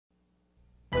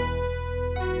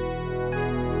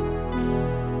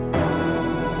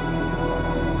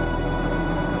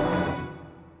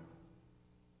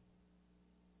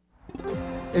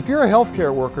If you're a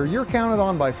healthcare worker, you're counted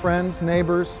on by friends,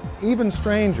 neighbors, even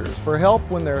strangers for help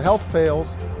when their health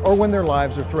fails or when their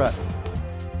lives are threatened.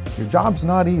 Your job's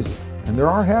not easy, and there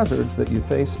are hazards that you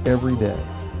face every day.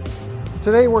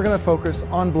 Today we're going to focus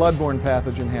on bloodborne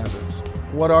pathogen hazards.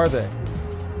 What are they?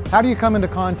 How do you come into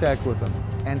contact with them?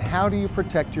 And how do you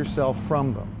protect yourself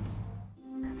from them?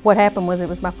 What happened was it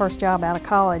was my first job out of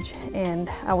college, and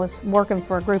I was working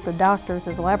for a group of doctors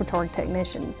as a laboratory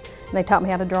technician. And they taught me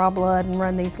how to draw blood and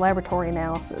run these laboratory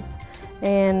analyses.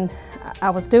 And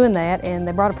I was doing that, and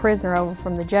they brought a prisoner over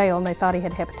from the jail, and they thought he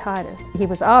had hepatitis. He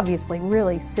was obviously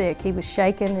really sick. He was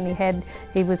shaking,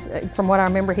 and from what I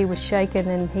remember, he was shaking,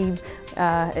 and he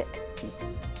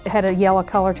had a yellow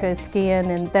color to his skin,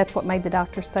 and that's what made the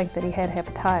doctors think that he had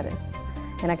hepatitis.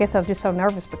 And I guess I was just so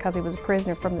nervous because he was a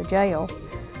prisoner from the jail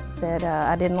that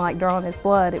I didn't like drawing his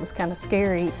blood. It was kind of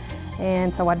scary.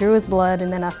 And so I drew his blood,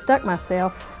 and then I stuck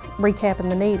myself recapping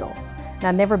the needle. And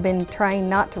I'd never been trained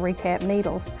not to recap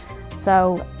needles.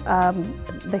 So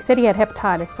they said he had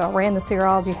hepatitis, so I ran the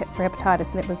serology for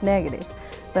hepatitis, and it was negative.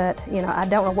 But I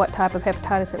don't know what type of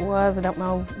hepatitis it was. I don't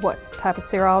know what type of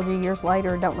serology years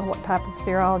later. I don't know what type of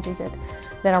serology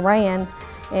that I ran.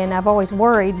 And I've always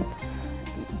worried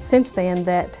since then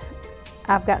that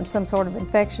I've gotten some sort of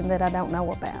infection that I don't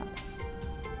know about.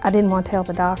 I didn't want to tell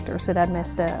the doctors that I'd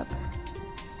messed up.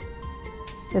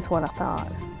 Is what I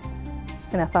thought.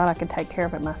 And I thought I could take care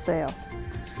of it myself.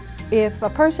 If a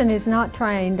person is not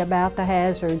trained about the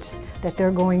hazards that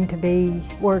they're going to be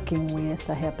working with,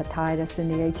 the hepatitis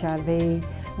and the HIV,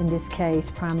 in this case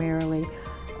primarily,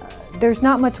 there's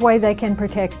not much way they can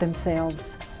protect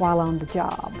themselves while on the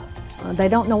job. They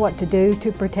don't know what to do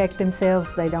to protect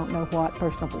themselves. They don't know what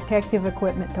personal protective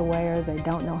equipment to wear. They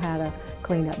don't know how to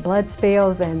clean up blood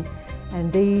spills. And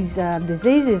these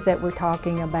diseases that we're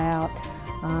talking about,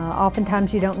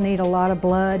 oftentimes you don't need a lot of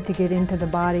blood to get into the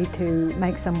body to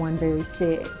make someone very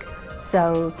sick.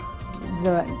 So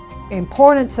the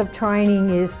importance of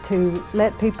training is to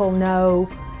let people know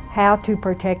how to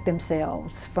protect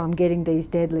themselves from getting these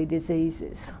deadly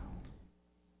diseases.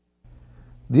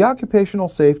 The Occupational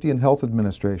Safety and Health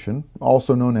Administration,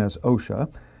 also known as OSHA,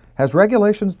 has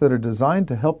regulations that are designed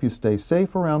to help you stay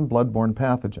safe around bloodborne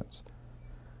pathogens.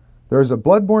 There is a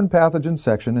bloodborne pathogen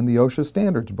section in the OSHA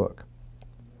Standards Book.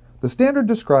 The standard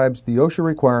describes the OSHA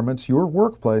requirements your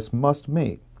workplace must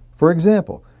meet. For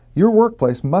example, your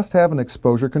workplace must have an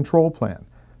exposure control plan.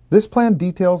 This plan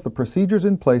details the procedures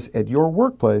in place at your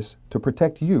workplace to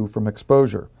protect you from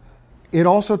exposure. It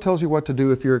also tells you what to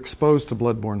do if you're exposed to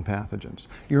bloodborne pathogens.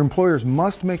 Your employers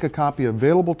must make a copy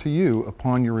available to you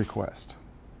upon your request.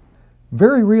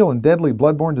 Very real and deadly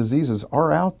bloodborne diseases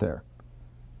are out there.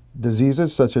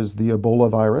 Diseases such as the Ebola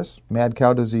virus, mad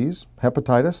cow disease,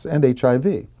 hepatitis, and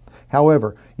HIV.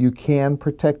 However, you can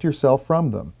protect yourself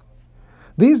from them.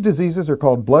 These diseases are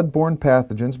called bloodborne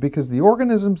pathogens because the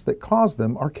organisms that cause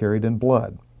them are carried in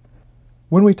blood.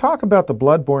 When we talk about the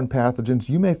bloodborne pathogens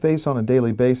you may face on a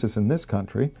daily basis in this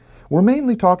country, we're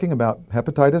mainly talking about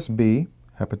hepatitis B,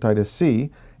 hepatitis C,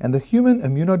 and the human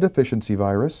immunodeficiency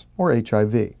virus, or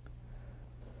HIV.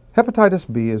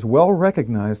 Hepatitis B is well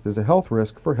recognized as a health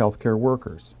risk for healthcare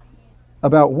workers.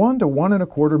 About 1 to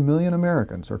 1.25 million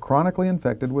Americans are chronically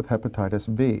infected with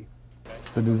hepatitis B.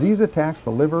 The disease attacks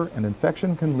the liver, and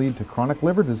infection can lead to chronic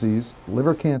liver disease,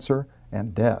 liver cancer,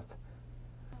 and death.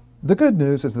 The good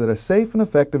news is that a safe and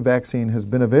effective vaccine has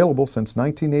been available since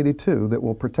 1982 that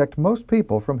will protect most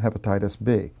people from hepatitis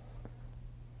B.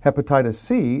 Hepatitis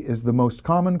C is the most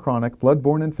common chronic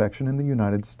bloodborne infection in the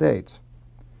United States.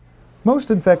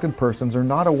 Most infected persons are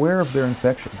not aware of their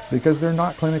infection because they're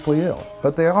not clinically ill,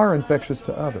 but they are infectious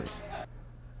to others.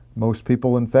 Most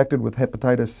people infected with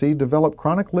hepatitis C develop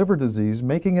chronic liver disease,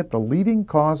 making it the leading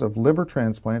cause of liver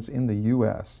transplants in the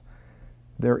U.S.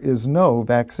 There is no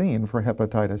vaccine for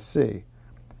hepatitis C.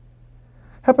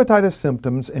 Hepatitis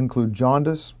symptoms include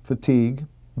jaundice, fatigue,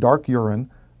 dark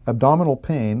urine, abdominal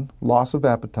pain, loss of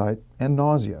appetite, and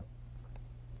nausea.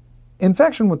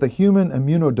 Infection with the human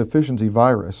immunodeficiency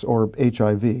virus, or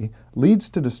HIV, leads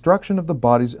to destruction of the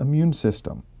body's immune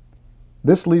system.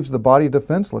 This leaves the body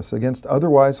defenseless against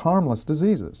otherwise harmless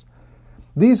diseases.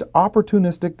 These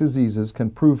opportunistic diseases can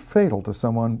prove fatal to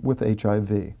someone with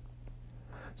HIV.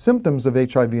 Symptoms of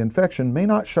HIV infection may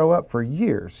not show up for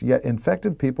years, yet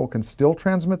infected people can still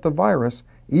transmit the virus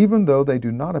even though they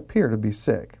do not appear to be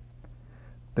sick.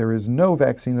 There is no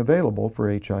vaccine available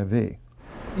for HIV.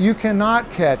 You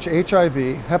cannot catch HIV,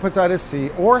 hepatitis C,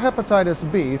 or hepatitis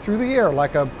B through the air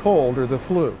like a cold or the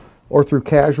flu. Or through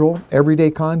casual,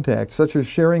 everyday contact, such as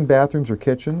sharing bathrooms or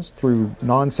kitchens, through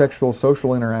non-sexual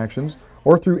social interactions,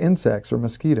 or through insects or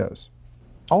mosquitoes.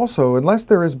 Also, unless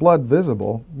there is blood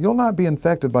visible, you'll not be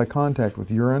infected by contact with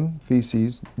urine,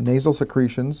 feces, nasal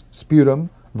secretions, sputum,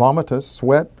 vomitus,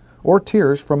 sweat, or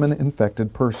tears from an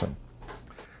infected person.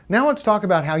 Now let's talk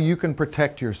about how you can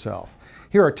protect yourself.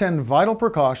 Here are 10 vital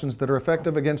precautions that are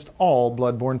effective against all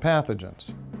bloodborne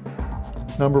pathogens.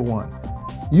 Number 1.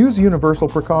 Use universal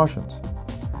precautions.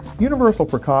 Universal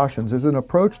precautions is an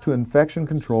approach to infection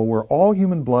control where all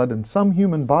human blood and some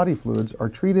human body fluids are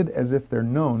treated as if they're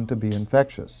known to be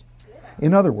infectious.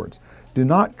 In other words, do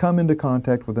not come into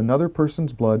contact with another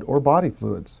person's blood or body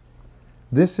fluids.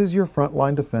 This is your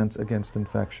frontline defense against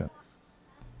infection.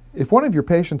 If one of your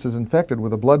patients is infected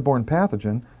with a bloodborne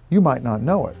pathogen, you might not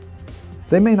know it.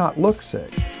 They may not look sick,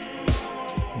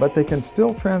 but they can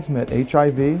still transmit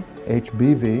HIV,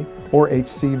 HBV, or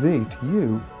HCV to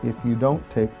you if you don't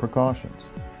take precautions.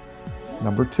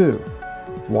 Number 2,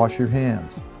 wash your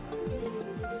hands.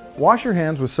 Wash your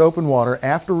hands with soap and water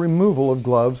after removal of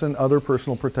gloves and other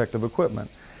personal protective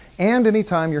equipment, and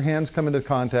anytime your hands come into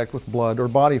contact with blood or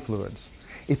body fluids.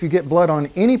 If you get blood on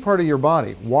any part of your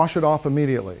body, wash it off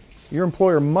immediately. Your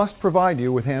employer must provide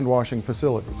you with hand washing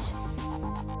facilities.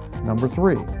 Number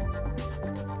 3,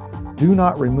 do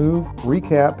not remove,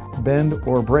 recap, bend,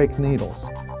 or break needles.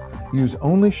 Use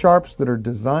only sharps that are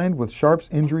designed with sharps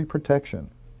injury protection.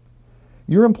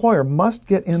 Your employer must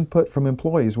get input from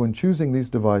employees when choosing these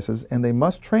devices, and they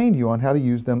must train you on how to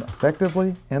use them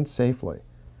effectively and safely.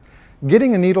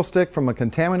 Getting a needle stick from a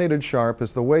contaminated sharp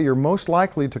is the way you're most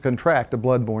likely to contract a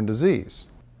bloodborne disease.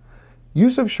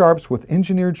 Use of sharps with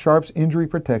engineered sharps injury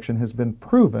protection has been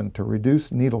proven to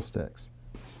reduce needle sticks.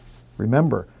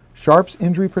 Remember, sharps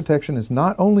injury protection is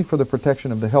not only for the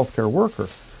protection of the healthcare worker,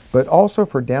 but also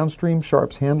for downstream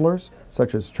sharps handlers,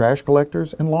 such as trash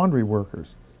collectors and laundry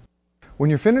workers. When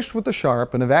you're finished with the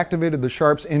sharp and have activated the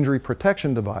sharps injury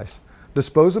protection device,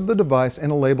 dispose of the device in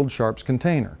a labeled sharps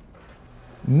container.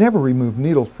 Never remove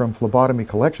needles from phlebotomy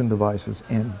collection devices,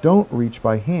 and don't reach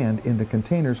by hand into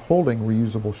containers holding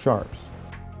reusable sharps.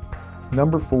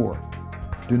 Number 4,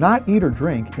 do not eat or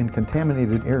drink in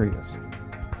contaminated areas.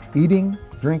 Eating,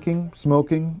 drinking,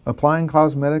 smoking, applying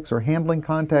cosmetics, or handling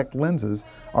contact lenses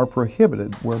are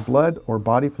prohibited where blood or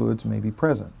body fluids may be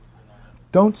present.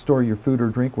 Don't store your food or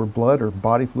drink where blood or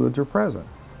body fluids are present.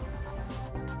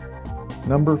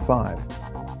 Number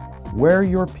 5, wear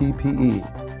your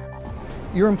PPE.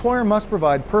 Your employer must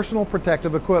provide personal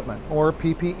protective equipment, or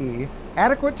PPE,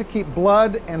 adequate to keep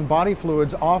blood and body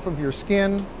fluids off of your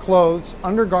skin, clothes,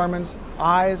 undergarments,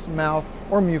 eyes, mouth,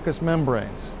 or mucous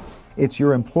membranes. It's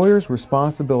your employer's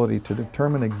responsibility to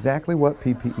determine exactly what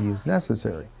PPE is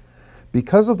necessary.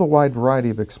 Because of the wide variety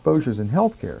of exposures in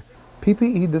healthcare,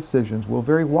 PPE decisions will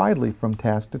vary widely from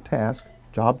task to task,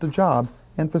 job to job,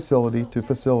 and facility to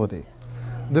facility.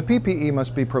 The PPE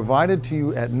must be provided to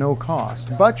you at no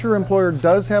cost, but your employer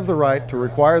does have the right to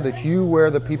require that you wear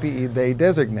the PPE they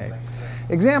designate.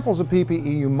 Examples of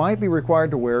PPE you might be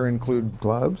required to wear include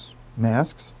gloves,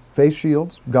 masks, face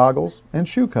shields, goggles, and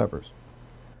shoe covers.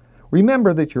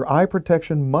 Remember that your eye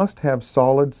protection must have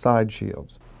solid side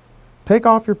shields. Take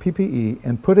off your PPE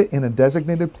and put it in a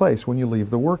designated place when you leave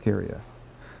the work area.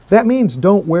 That means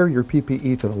don't wear your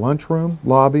PPE to the lunchroom,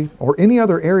 lobby, or any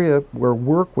other area where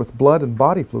work with blood and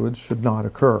body fluids should not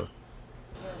occur.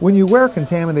 When you wear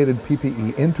contaminated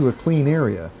PPE into a clean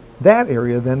area, that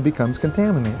area then becomes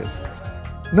contaminated.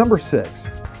 Number 6,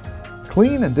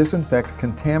 clean and disinfect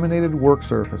contaminated work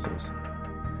surfaces.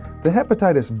 The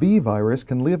hepatitis B virus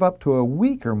can live up to a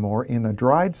week or more in a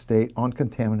dried state on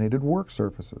contaminated work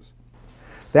surfaces.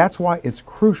 That's why it's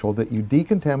crucial that you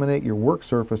decontaminate your work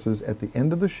surfaces at the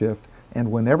end of the shift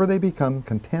and whenever they become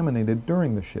contaminated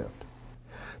during the shift.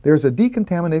 There's a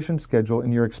decontamination schedule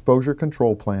in your exposure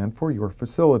control plan for your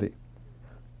facility.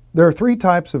 There are 3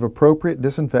 types of appropriate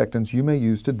disinfectants you may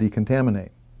use to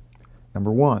decontaminate.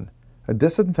 Number 1, a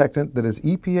disinfectant that is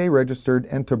EPA registered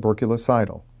and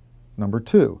tuberculocidal. Number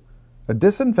 2, a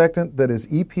disinfectant that is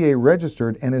EPA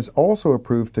registered and is also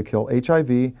approved to kill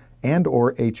HIV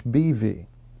and/or HBV.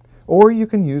 Or you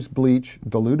can use bleach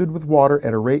diluted with water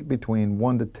at a rate between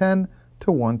 1 to 10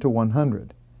 to 1 to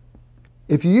 100.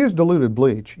 If you use diluted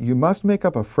bleach, you must make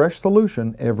up a fresh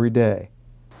solution every day.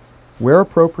 Wear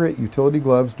appropriate utility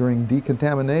gloves during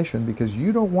decontamination because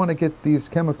you don't want to get these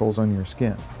chemicals on your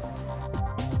skin.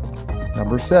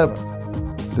 Number 7,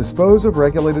 dispose of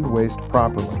regulated waste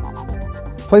properly.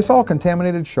 Place all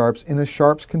contaminated sharps in a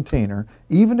sharps container,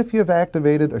 even if you have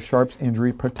activated a sharps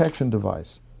injury protection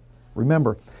device.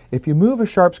 Remember, if you move a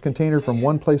sharps container from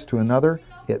one place to another,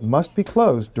 it must be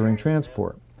closed during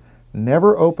transport.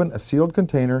 Never open a sealed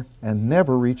container and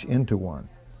never reach into one.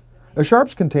 A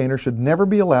sharps container should never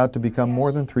be allowed to become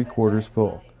more than 3/4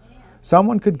 full.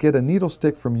 Someone could get a needle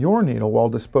stick from your needle while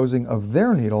disposing of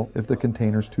their needle if the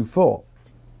container's too full.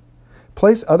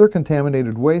 Place other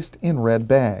contaminated waste in red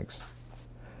bags.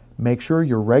 Make sure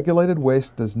your regulated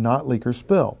waste does not leak or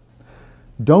spill.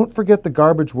 Don't forget the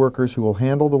garbage workers who will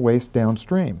handle the waste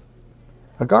downstream.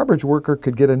 A garbage worker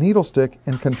could get a needle stick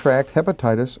and contract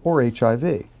hepatitis or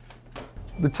HIV.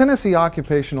 The Tennessee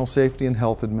Occupational Safety and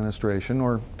Health Administration,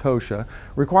 or TOSHA,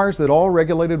 requires that all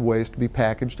regulated waste be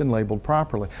packaged and labeled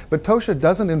properly. But TOSHA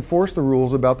doesn't enforce the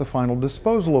rules about the final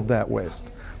disposal of that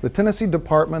waste. The Tennessee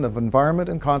Department of Environment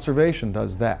and Conservation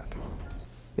does that.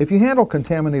 If you handle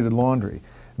contaminated laundry,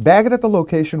 bag it at the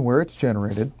location where it's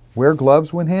generated, wear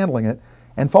gloves when handling it,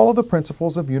 and follow the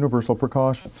principles of universal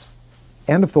precautions.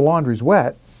 And if the laundry's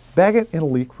wet, bag it in a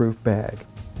leak-proof bag.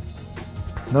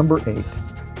 Number 8.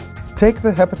 Take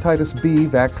the Hepatitis B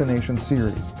vaccination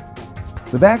series.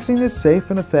 The vaccine is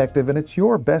safe and effective, and it's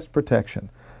your best protection.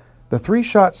 The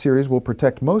 3-shot series will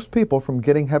protect most people from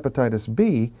getting hepatitis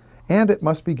B, and it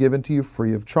must be given to you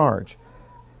free of charge.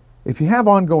 If you have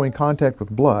ongoing contact with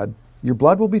blood, your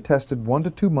blood will be tested 1 to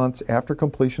 2 months after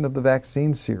completion of the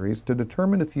vaccine series to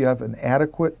determine if you have an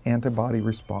adequate antibody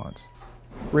response.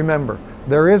 Remember,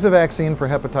 there is a vaccine for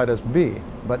hepatitis B,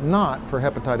 but not for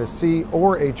hepatitis C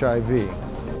or HIV.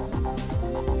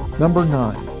 Number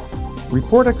 9.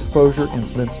 Report exposure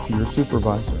incidents to your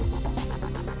supervisor.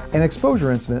 An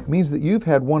exposure incident means that you've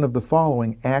had one of the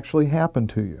following actually happen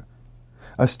to you.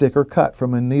 A stick or cut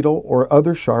from a needle or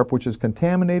other sharp which is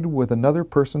contaminated with another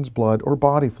person's blood or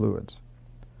body fluids.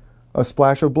 A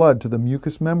splash of blood to the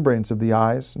mucous membranes of the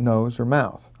eyes, nose, or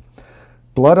mouth.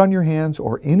 Blood on your hands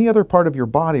or any other part of your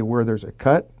body where there's a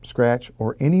cut, scratch,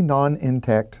 or any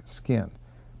non-intact skin.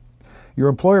 Your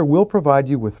employer will provide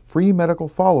you with free medical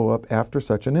follow-up after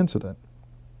such an incident.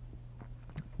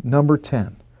 Number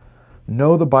 10.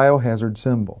 Know the biohazard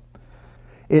symbol.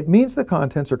 It means the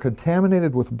contents are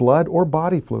contaminated with blood or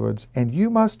body fluids, and you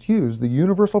must use the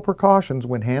universal precautions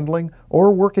when handling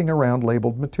or working around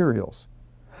labeled materials.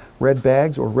 Red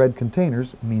bags or red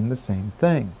containers mean the same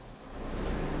thing.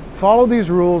 Follow these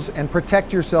rules and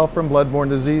protect yourself from bloodborne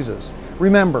diseases.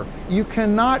 Remember, you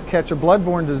cannot catch a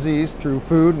bloodborne disease through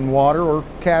food and water or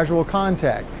casual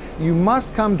contact. You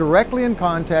must come directly in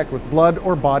contact with blood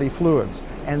or body fluids,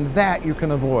 and that you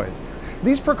can avoid.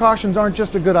 These precautions aren't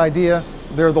just a good idea,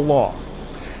 they're the law.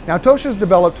 Now, TOSHA's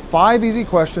developed 5 easy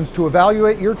questions to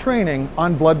evaluate your training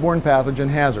on bloodborne pathogen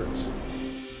hazards.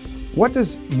 What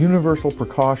does universal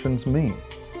precautions mean?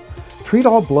 Treat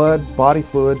all blood, body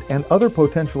fluid, and other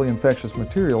potentially infectious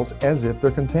materials as if they're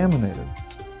contaminated.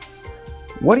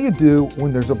 What do you do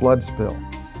when there's a blood spill?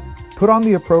 Put on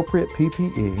the appropriate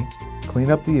PPE,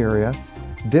 clean up the area,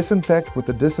 disinfect with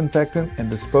the disinfectant, and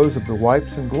dispose of the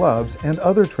wipes and gloves and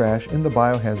other trash in the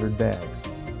biohazard bags.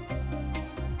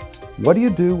 What do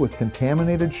you do with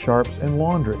contaminated sharps and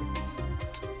laundry?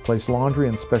 Place laundry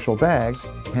in special bags,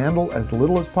 handle as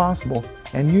little as possible,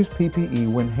 and use PPE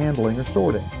when handling or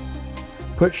sorting.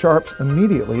 Put sharps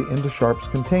immediately into sharps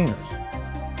containers.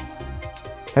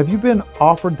 Have you been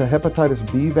offered the hepatitis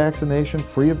B vaccination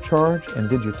free of charge, and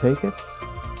did you take it?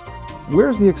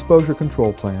 Where's the exposure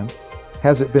control plan?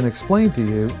 Has it been explained to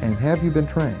you, and have you been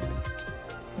trained?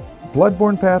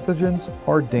 Bloodborne pathogens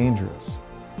are dangerous.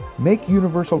 Make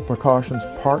universal precautions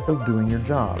part of doing your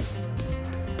job.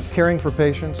 Caring for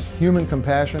patients, human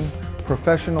compassion,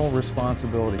 professional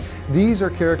responsibility. These are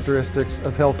characteristics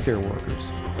of healthcare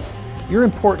workers. You're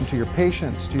important to your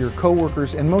patients, to your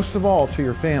coworkers, and most of all, to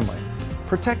your family.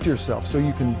 Protect yourself so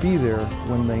you can be there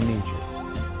when they need you.